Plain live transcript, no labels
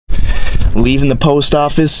leaving the post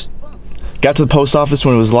office. Got to the post office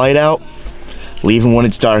when it was light out, leaving when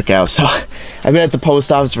it's dark out. So I've been at the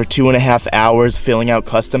post office for 2.5 hours filling out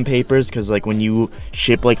custom papers, because like when you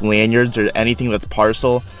ship like lanyards or anything that's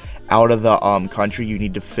parcel out of the country, you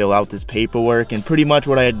need to fill out this paperwork. And pretty much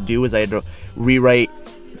what I had to do is I had to rewrite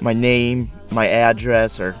my name, my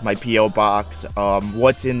address, or my P.O. box,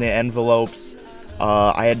 what's in the envelopes.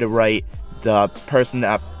 I had to write the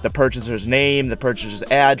purchaser's name, the purchaser's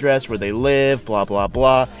address, where they live, blah blah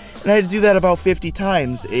blah. And I had to do that about 50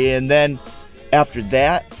 times. And then after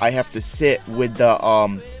that, I have to sit with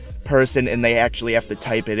the person, and they actually have to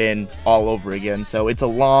type it in all over again. So it's a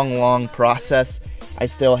long process. I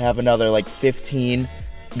still have another like 15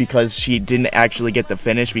 because she didn't actually get to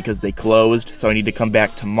finish because they closed. So I need to come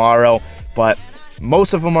back tomorrow. But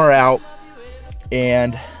most of them are out.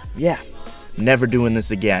 And yeah, never doing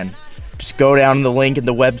this again. Just go down to the link in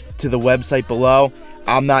the website below.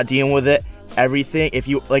 I'm not dealing with it. Everything, if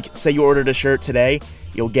you like, say you ordered a shirt today,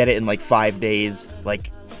 you'll get it in like 5 days.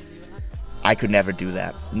 Like, I could never do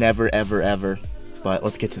that. Never, ever, ever. But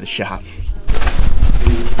let's get to the shop.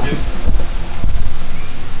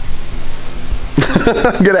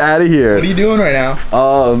 Get out of here. What are you doing right now?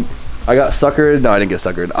 I got suckered. No, I didn't get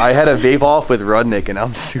suckered. I had a vape off with Rudnick, and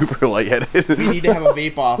I'm super lightheaded. We need to have a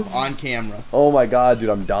vape off on camera. Oh my god, dude,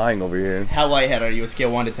 I'm dying over here. How lightheaded are you? A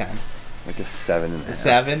scale 1 to 10. Like a 7.5. A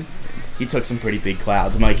 7? He took some pretty big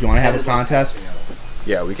clouds. Mike, you want to have a contest?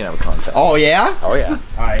 Yeah, we can have a contest. Oh, yeah? Oh, yeah.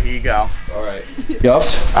 All right, here you go. All right.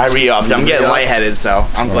 Yupped? I re-upped. I'm getting lightheaded, so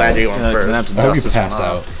I'm glad you're going first. Have to I hope you pass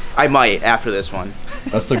out. I might after this one.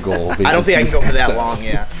 That's the goal. I don't think I can go for that long,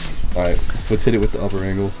 yeah. All right, let's hit it with the upper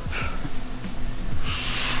angle.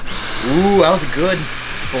 Ooh, that was a good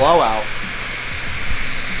blowout.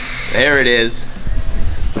 There it is.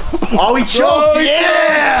 Oh, he choked! Oh,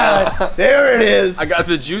 yeah! There it is. I got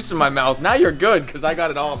the juice in my mouth. Now you're good, because I got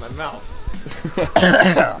it all in my mouth.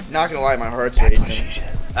 Not gonna lie, my heart's racing. That's what she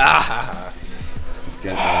said. Ah. Let's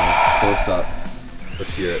get close up.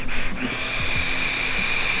 Let's hear it.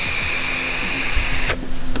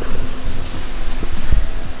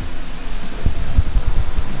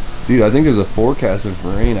 Dude, I think there's a forecast of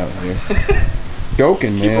rain out here.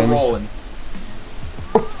 Joking, man. Keep it rolling.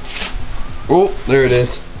 Oh, there it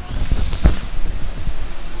is.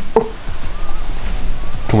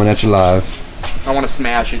 Coming at you live. I want to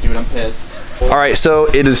smash it, dude. I'm pissed. Alright, so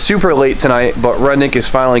it is super late tonight, but Rudnick is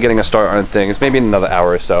finally getting a start on things. Maybe in another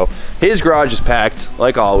hour or so. His garage is packed,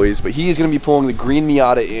 like always, but he's going to be pulling the green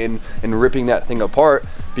Miata in and ripping that thing apart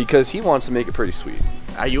because he wants to make it pretty sweet.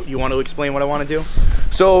 You want to explain what I want to do?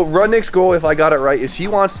 So Rudnick's goal, if I got it right, is he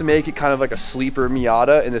wants to make it kind of like a sleeper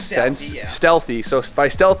Miata in the sense, yeah. Stealthy. So by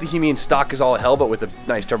stealthy, he means stock is all hell, but with a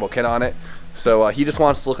nice turbo kit on it. So he just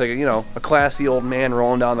wants to look like a classy old man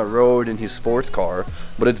rolling down the road in his sports car,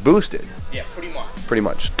 but it's boosted. Yeah, pretty much. Pretty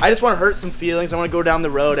much. I just want to hurt some feelings. I want to go down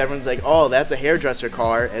the road. Everyone's like, "Oh, that's a hairdresser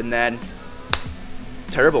car," and then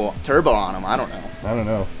turbo on them. I don't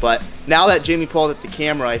know. But now that Jimmy pulled up the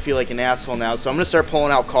camera, I feel like an asshole now. So I'm gonna start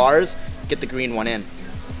pulling out cars, get the green one in.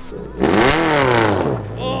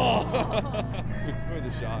 Oh, for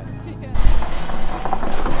the shot.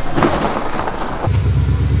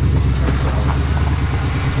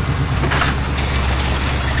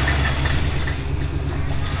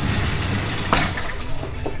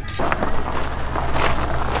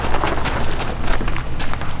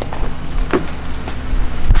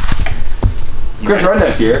 Chris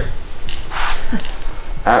Rudnick here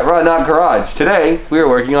at Rudnick Garage. Today we are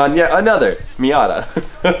working on yet another Miata.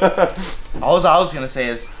 All I was gonna say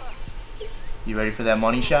is, you ready for that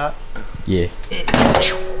money shot? Yeah.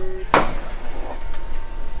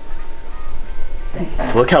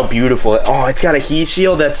 Look how beautiful it. Oh, it's got a heat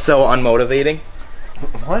shield. That's so unmotivating.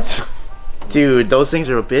 What? Dude, those things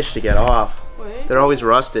are a bitch to get off. What? They're always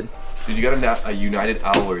rusted. Dude, you got a United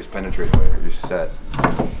Alloys penetrator layer. You're set.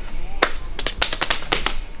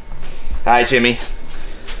 Hi, Jimmy.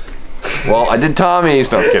 Well, I did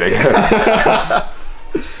Tommy's. No, I'm kidding.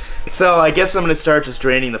 So I guess I'm gonna start just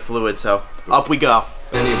draining the fluid. So up we go.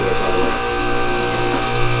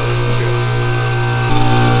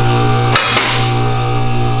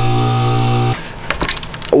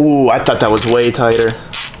 Ooh, I thought that was way tighter.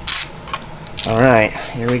 All right,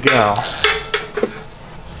 here we go.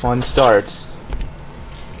 Fun starts.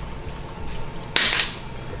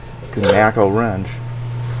 Good macro wrench.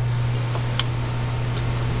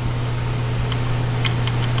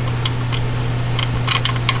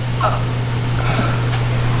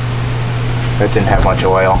 That didn't have much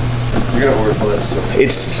oil. You're gonna order for this.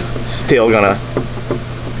 It's still gonna.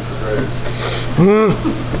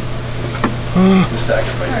 Just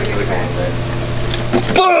sacrificing the whole thing.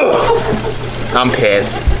 I'm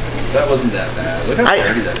pissed. That wasn't that bad. Look how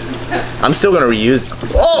dirty that is. I'm still gonna reuse it.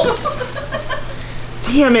 Oh!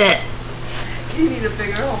 Damn it! You need a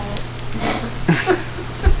bigger hole.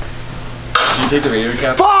 Did you take the radiator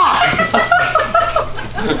cap? Fuck!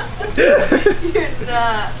 You're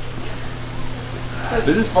not.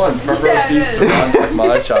 This is fun. Front row seats to Ron Black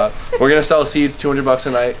Mod Shop. We're gonna sell seeds, $200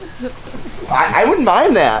 a night. I wouldn't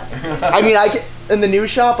mind that. I mean, I can, in the new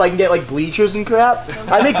shop, I can get like bleachers and crap.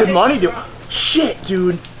 I make good money, dude. Shit,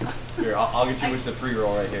 dude. Here, I'll get you with the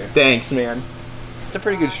pre-roll right here. Thanks, man. It's a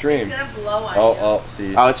pretty good stream. It's gonna blow on you. Oh,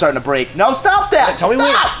 see. Oh, it's starting to break. No, stop that! Tell me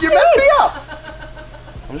stop! when. You're messing me up!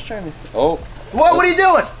 I'm just trying to. Oh. What are you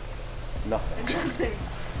doing? Nothing.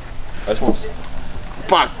 I just want to.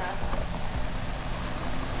 Fuck.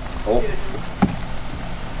 Oh.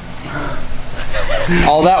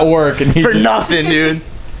 All that work and he For nothing, dude.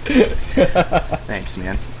 Thanks,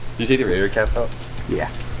 man. Did you take the radiator cap out? Yeah.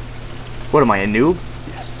 What am I, a noob?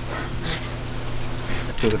 Yes.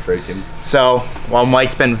 For the freaking. So, while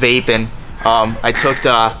Mike's been vaping, I took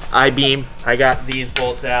the I-beam, I got these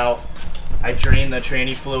bolts out, I drained the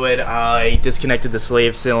tranny fluid, I disconnected the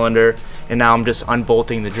slave cylinder, and now I'm just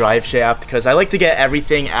unbolting the drive shaft because I like to get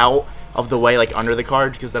everything out of the way, like under the car,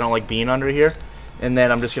 because I don't like being under here. And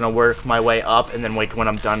then I'm just gonna work my way up, and then like when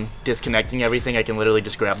I'm done disconnecting everything, I can literally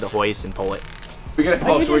just grab the hoist and pull it. We got.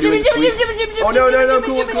 Oh, so we're doing squeeze. Oh no,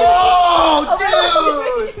 cool. Oh,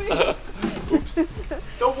 dude! Oops.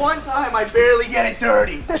 The one time I barely get it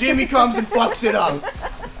dirty, Jimmy comes and fucks it up.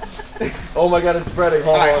 Oh my god, it's spreading.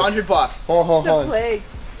 Hold Alright, on. $100. Hold The on. plague.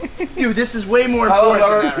 Dude, this is way more important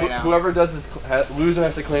than that right now. Whoever does this, loser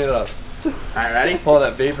has to clean it up. Alright, ready? Hold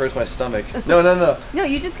on, that vape hurts my stomach. No. No,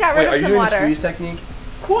 you just got Wait, rid are of you some doing water. the squeeze technique?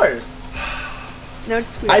 Of course. No,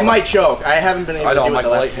 it's squeeze. I might choke. I haven't been able I to know, do it I'm the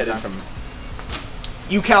like last lightheaded time. from.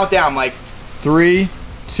 You count down, Mike. 3,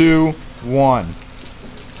 2, 1.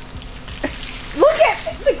 Look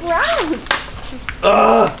at the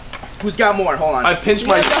ground. Who's got more? Hold on. I pinched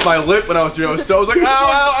my lip when I was doing it. I was like,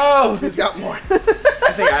 ow. Who's got more?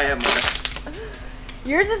 I think I have more.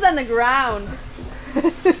 Yours is on the ground.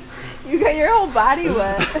 You got your whole body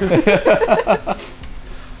wet.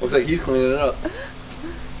 Looks like he's cleaning it up.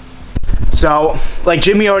 So, like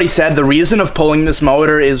Jimmy already said, the reason of pulling this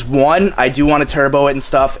motor is one, I do want to turbo it and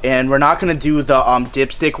stuff, and we're not going to do the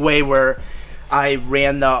dipstick way where I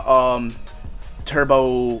ran the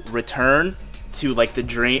turbo return to like the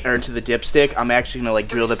drain or to the dipstick. I'm actually going to like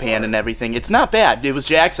drill the pan and everything. It's not bad. It was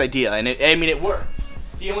Jack's idea, and I mean it works.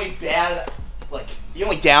 The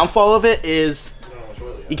only downfall of it is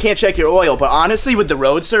you can't check your oil, but honestly with the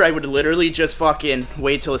Roadster, I would literally just fucking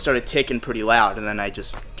wait till it started ticking pretty loud, and then I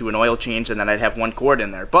just do an oil change, and then I'd have one cord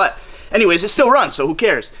in there. But anyways, it still runs, so who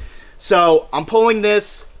cares? So I'm pulling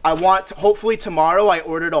this. I want to, hopefully tomorrow I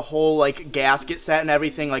ordered a whole like gasket set and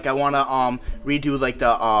everything. Like I want to redo like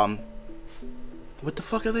the what the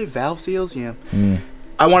fuck are they, valve seals? Yeah.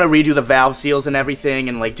 I want to redo the valve seals and everything,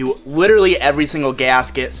 and like do literally every single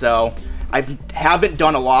gasket. So I haven't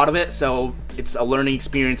done a lot of it, so it's a learning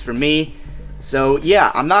experience for me. So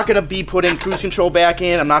yeah, I'm not gonna be putting cruise control back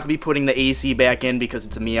in. I'm not gonna be putting the AC back in because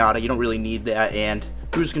it's a Miata. You don't really need that, and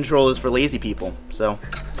cruise control is for lazy people. So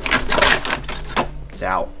it's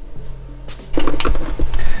out.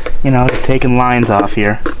 You know, it's taking lines off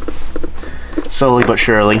here, slowly but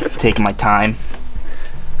surely, taking my time.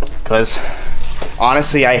 Cause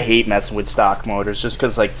honestly, I hate messing with stock motors, just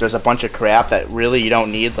cause like there's a bunch of crap that really you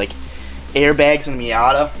don't need, like airbags in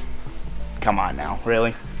Miata. Come on now,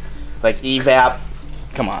 really? Like evap,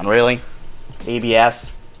 come on, really?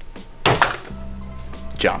 ABS,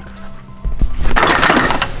 junk.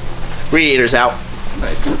 Radiator's out.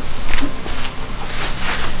 Nice.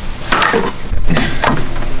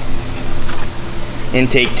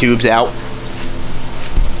 Intake tube's out.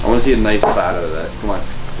 I want to see a nice cloud out of that. Come on,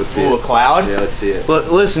 let's see Ooh, it. a cloud? Yeah, let's see it.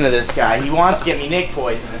 Listen to this guy. He wants to get me Nick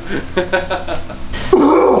poisoning.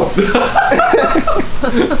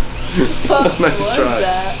 Fuck, Nice what try. is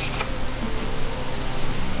that?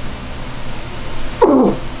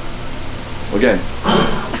 Again.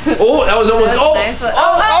 Oh, that was almost. That was nice, but-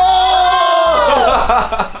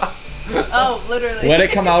 Oh, literally. Let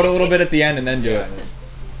it come out a little bit at the end and then do it.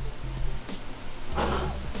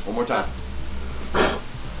 One more time.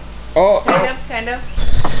 Oh! Kind of.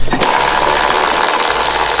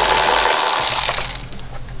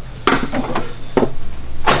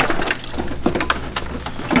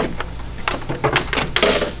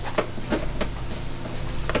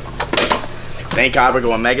 Thank God we're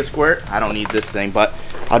going Mega Squirt. I don't need this thing, but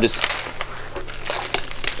I'll just...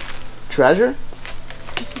 Treasure?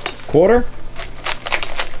 Quarter?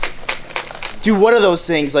 Dude, what are those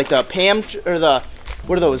things? Like the Pam or the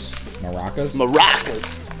what are those? Maracas?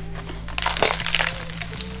 Maracas.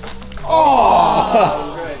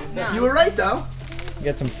 Oh! You were right though. You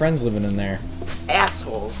got some friends living in there.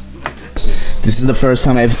 Assholes. This is the first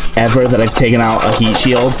time I've taken out a heat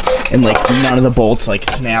shield and like none of the bolts like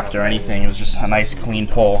snapped or anything. It was just a nice clean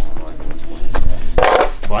pull.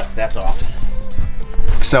 But that's off.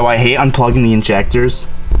 So I hate unplugging the injectors.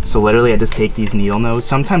 So literally I just take these needle nose.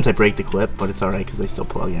 Sometimes I break the clip, but it's alright because they still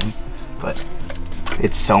plug in. But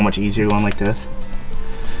it's so much easier going like this.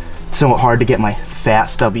 It's so hard to get my fat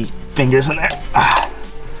stubby fingers in there.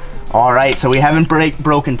 Alright, so we haven't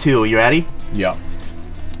broken two. You ready? Yeah.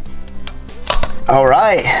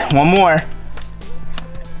 Alright, one more.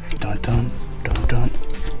 Dun dun dun dun.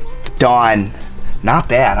 Done. Not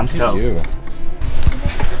bad, I'm stoked.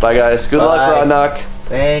 Bye guys. Good luck, Rodnock.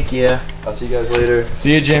 Thank you. I'll see you guys later.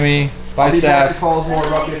 See you, Jimmy. Bye, staff. Calls more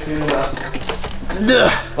rockets soon enough.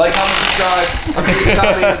 Like, comment, subscribe. Okay,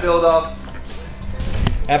 copy and build up.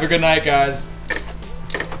 Have a good night, guys.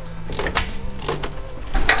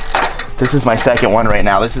 This is my second one right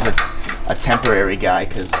now. This is a temporary guy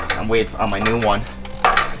because I'm waiting on my new one.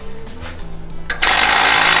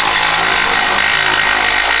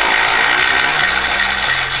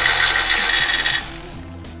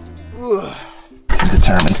 I'm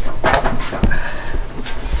determined.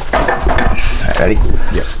 Alright, ready?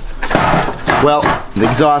 Yep. Well, the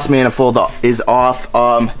exhaust manifold is off.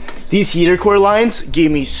 These heater core lines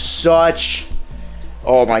gave me such...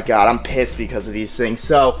 Oh my god, I'm pissed because of these things.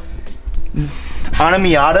 So, on a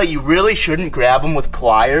Miata, you really shouldn't grab them with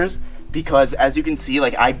pliers because as you can see,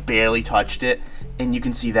 like I barely touched it. And you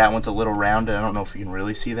can see that one's a little rounded. I don't know if you can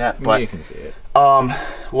really see that, but you can see it.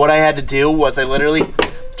 what I had to do was I literally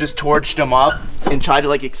just torched them up and tried to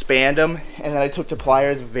like expand them, and then I took the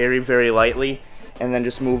pliers very, very lightly and then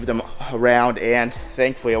just moved them around, and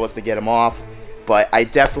thankfully I was to get them off. But I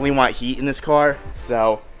definitely want heat in this car,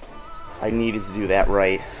 so I needed to do that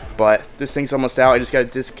right. But this thing's almost out. I just got to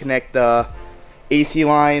disconnect the AC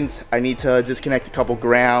lines. I need to disconnect a couple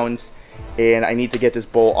grounds. And I need to get this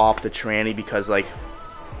bolt off the tranny because like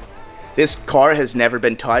this car has never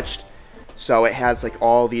been touched, so it has like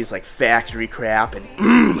all these like factory crap, and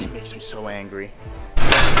it makes me so angry.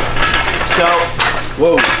 So,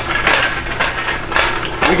 whoa,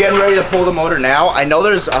 we're getting ready to pull the motor now. I know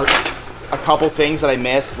there's a couple things that I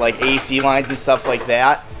missed, like AC lines and stuff like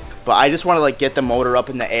that, but I just want to like get the motor up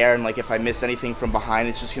in the air, and like if I miss anything from behind,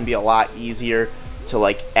 it's just gonna be a lot easier to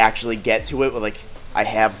like actually get to it with like I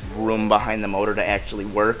have room behind the motor to actually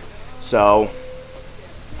work. So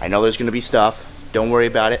I know there's gonna be stuff. Don't worry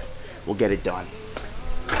about it. We'll get it done.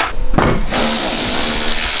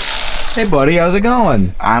 Hey buddy, how's it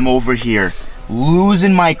going? I'm over here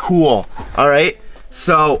losing my cool. Alright,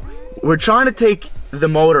 so we're trying to take the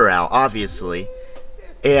motor out, obviously.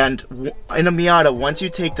 And in a Miata, once you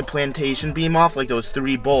take the plantation beam off, like those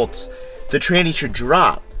 3 bolts, the tranny should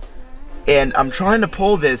drop. And I'm trying to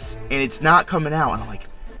pull this, and it's not coming out. And I'm like,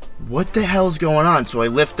 what the hell's going on? So I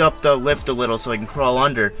lift up the lift a little so I can crawl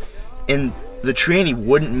under, and the tranny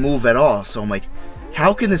wouldn't move at all. So I'm like,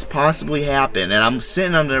 how can this possibly happen? And I'm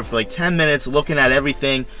sitting under there for like 10 minutes looking at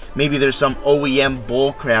everything. Maybe there's some OEM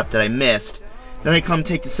bull crap that I missed. Then I come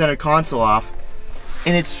take the center console off,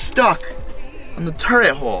 and it's stuck on the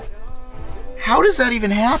turret hole. How does that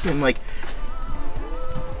even happen? Like,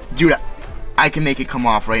 dude, I can make it come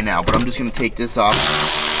off right now, but I'm just gonna take this off.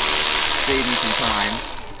 Save me some time.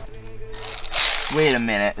 Wait a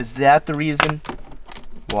minute, is that the reason?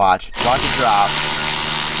 Watch it drop.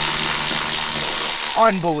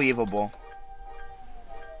 Unbelievable.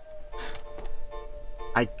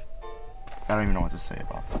 I don't even know what to say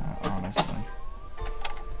about that, honestly.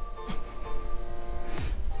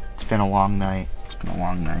 It's been a long night. It's been a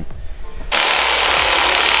long night.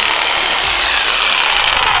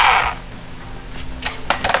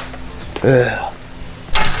 Ugh.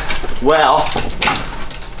 Well,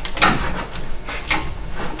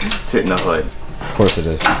 it's hitting the hood. Of course it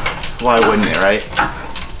is. Why wouldn't it, right?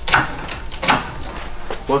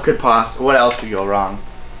 What else could go wrong?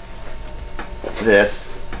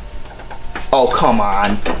 This. Oh, come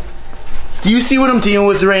on. Do you see what I'm dealing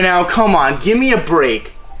with right now? Come on, give me a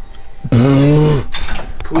break.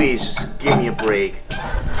 Please, just give me a break.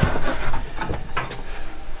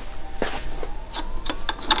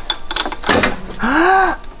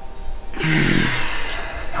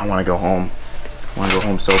 I want to go home. I want to go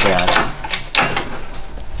home so bad.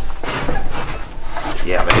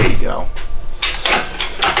 Yeah, there you go.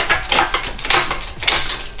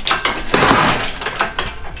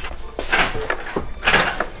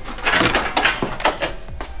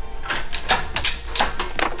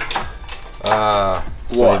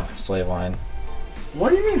 What? Slave line. What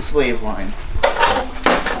do you mean slave line?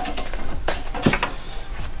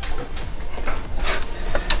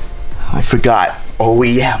 I forgot.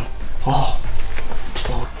 OEM. Oh.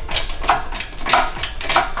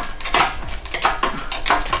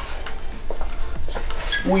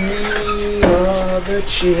 We are the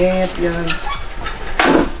champions.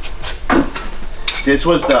 This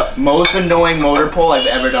was the most annoying motor pull I've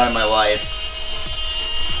ever done in my life.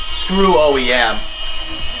 Screw OEM.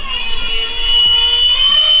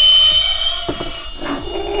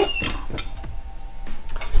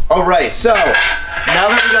 Alright, so now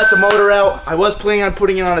that we got the motor out, I was planning on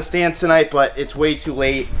putting it on a stand tonight, but it's way too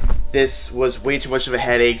late. This was way too much of a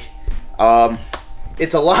headache.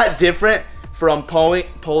 It's a lot different from pulling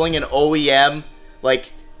an OEM,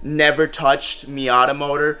 like never touched Miata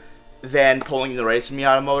motor, than pulling the Rice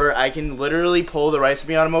Miata motor. I can literally pull the Rice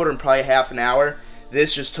Miata motor in probably half an hour.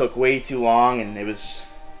 This just took way too long and it was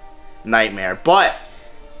a nightmare. But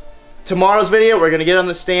tomorrow's video, we're gonna get on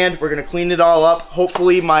the stand, we're gonna clean it all up.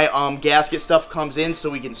 Hopefully my gasket stuff comes in so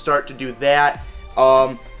we can start to do that.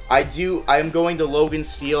 I am going to Logan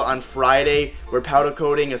Steel on Friday. We're powder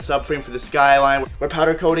coating a subframe for the Skyline. We're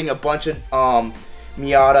powder coating a bunch of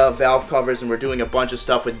Miata valve covers, and we're doing a bunch of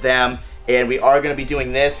stuff with them. And we are going to be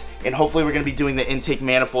doing this, and hopefully we're going to be doing the intake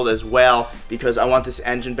manifold as well, because I want this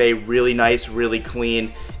engine bay really nice, really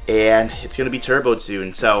clean, and it's going to be turboed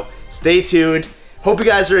soon. So stay tuned. Hope you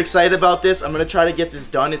guys are excited about this. I'm going to try to get this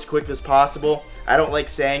done as quick as possible. I don't like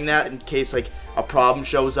saying that in case like a problem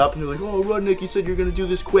shows up and you're like, oh, Rudnick, you said you're going to do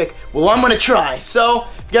this quick. Well, I'm going to try. So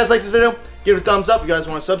if you guys like this video, give it a thumbs up. If you guys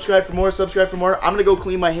want to subscribe for more, subscribe for more. I'm going to go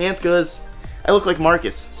clean my hands because I look like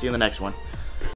Marcus. See you in the next one.